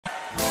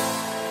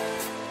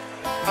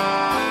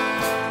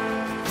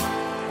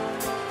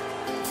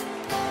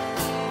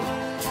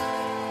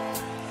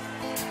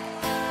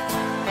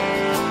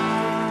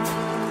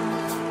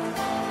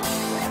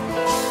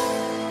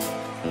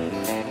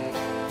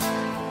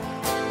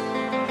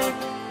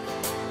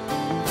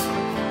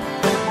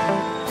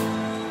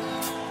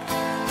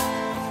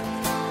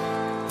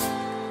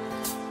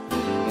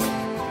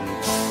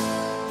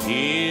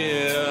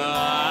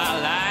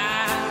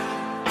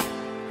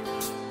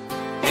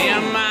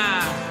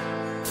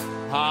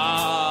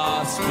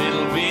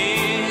hospital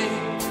bed.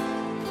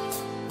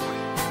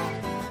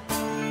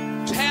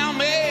 Tell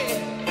me,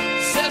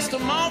 Sister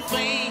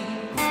Morphine,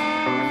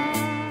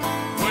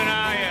 when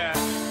are you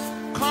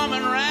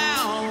coming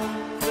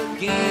round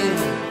again?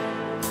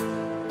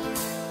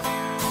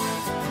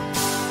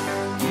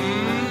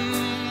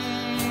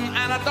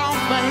 And I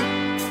don't think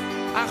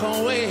I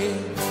can wait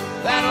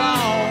that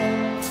long.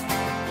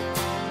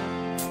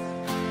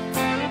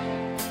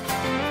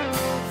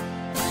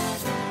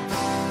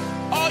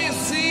 Oh, you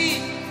see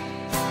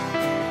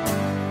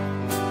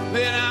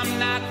that I'm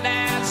not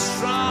that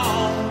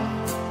strong.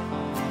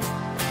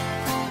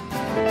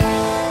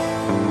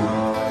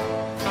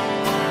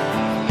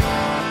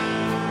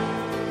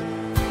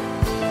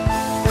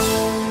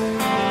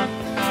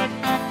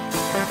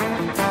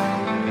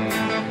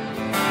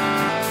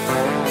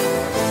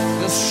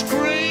 The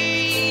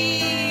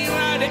scream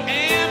of the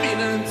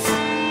ambulance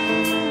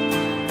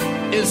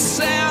is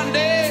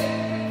sounding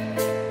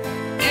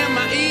in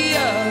my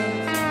ears.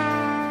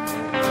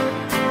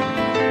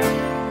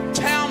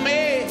 Tell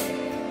me,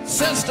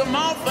 Sister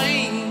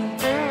Morphine,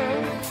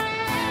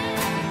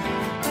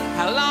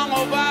 how long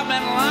have I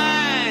been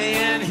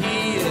lying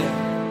here?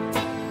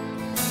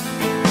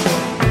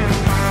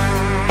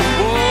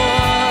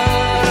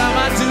 What am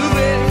I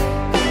doing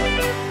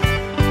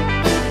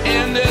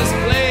in this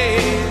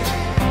place?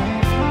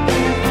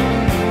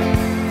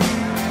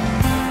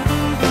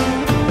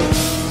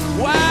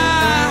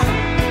 Why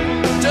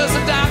does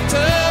the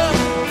doctor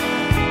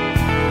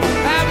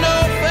have no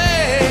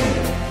faith?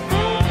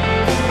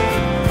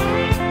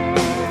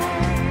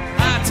 I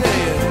tell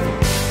you,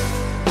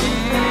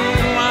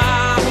 I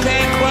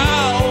can't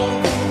crawl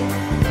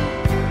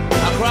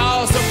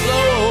across the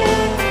floor.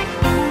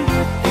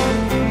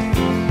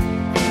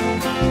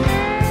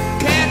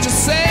 Can't you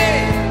say,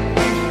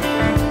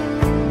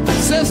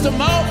 Sister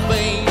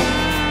Morphine,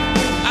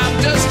 I'm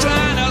just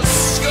trying to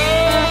score.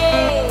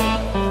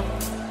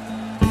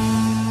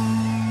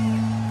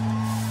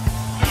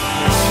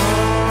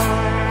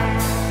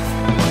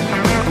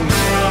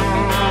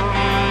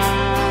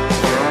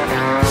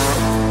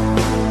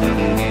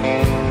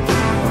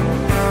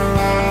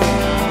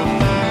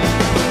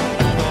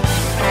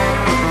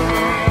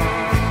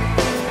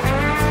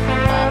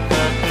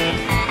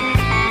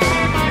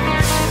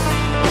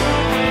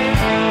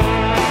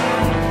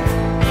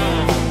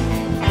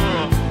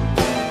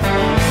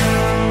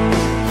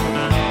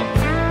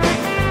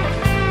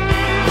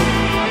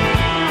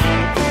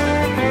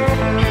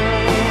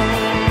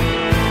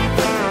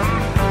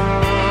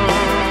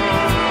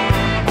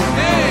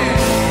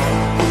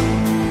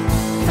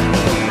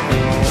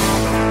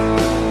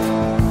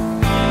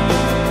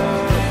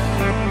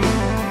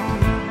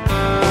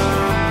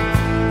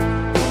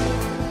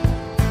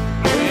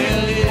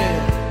 Well, it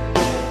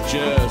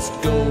just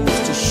goes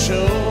to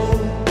show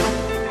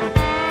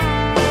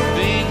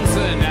things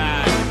are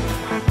not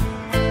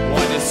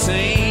what they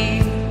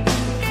seem.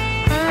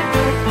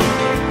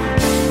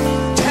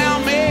 Tell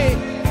me,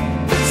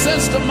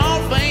 Sister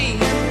Morphine,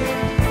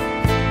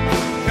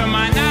 can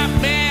my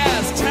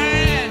nightmares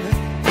turn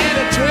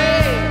into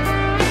dread?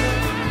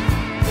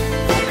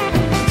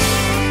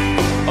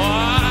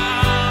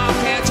 Oh,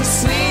 can't you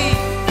see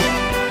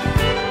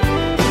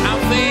I'm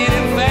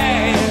fading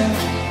fast?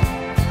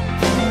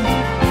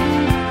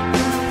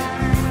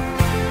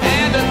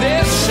 And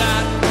this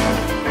shot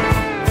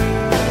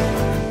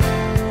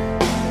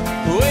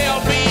will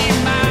be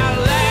my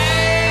last.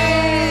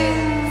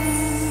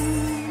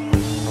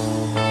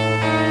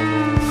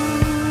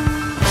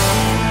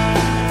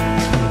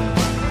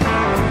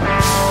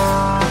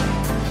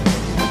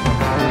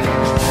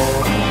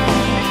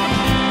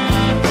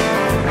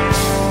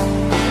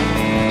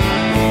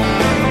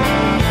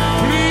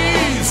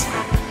 Please,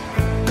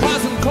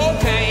 cousin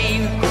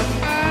cocaine,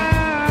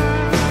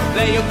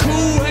 lay your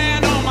cool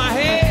hand on my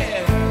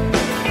head.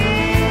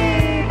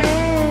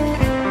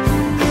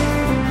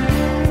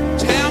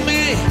 Tell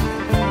me,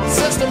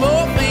 Sister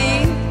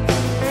Morphine,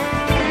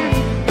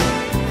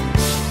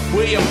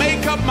 will you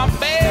make up my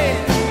bed?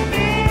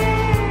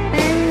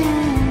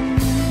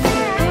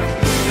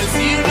 'Cause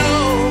you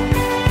know,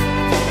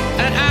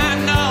 and I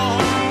know,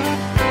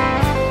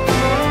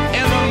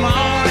 in the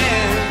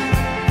morning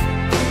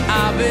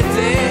I'll be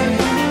dead.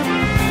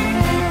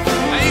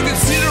 And you can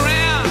sit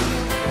around,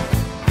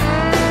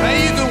 and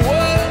you can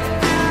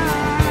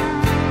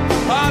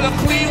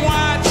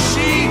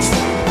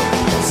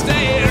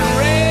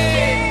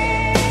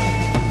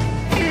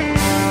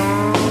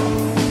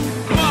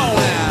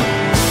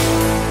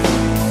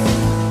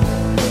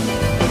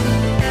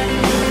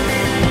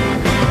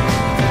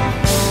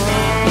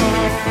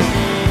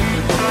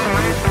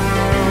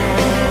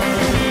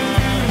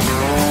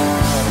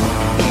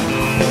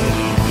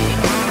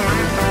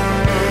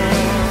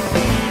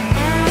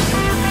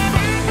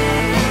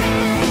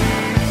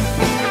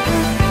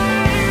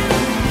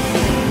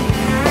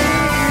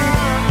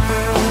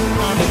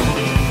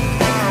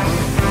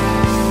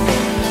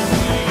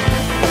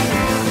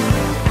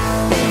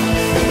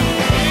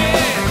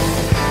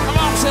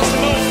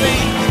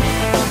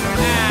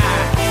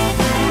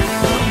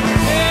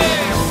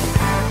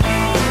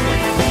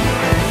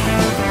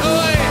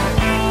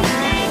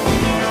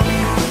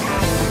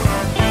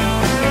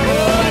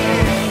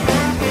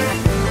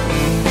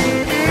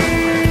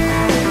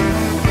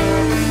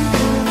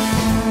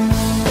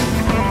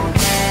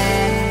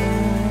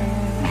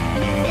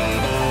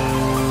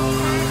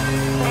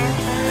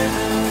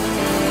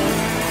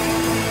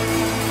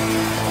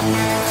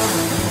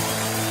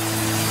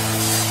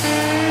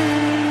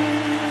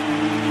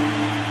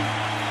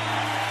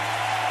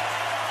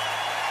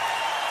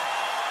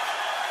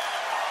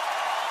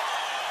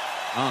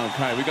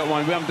Okay, we got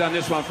one. We haven't done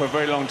this one for a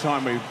very long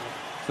time. We've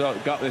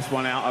got this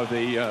one out of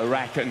the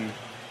rack and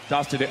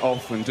dusted it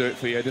off and do it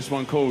for you. This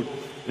one called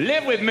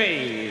Live With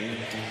Me.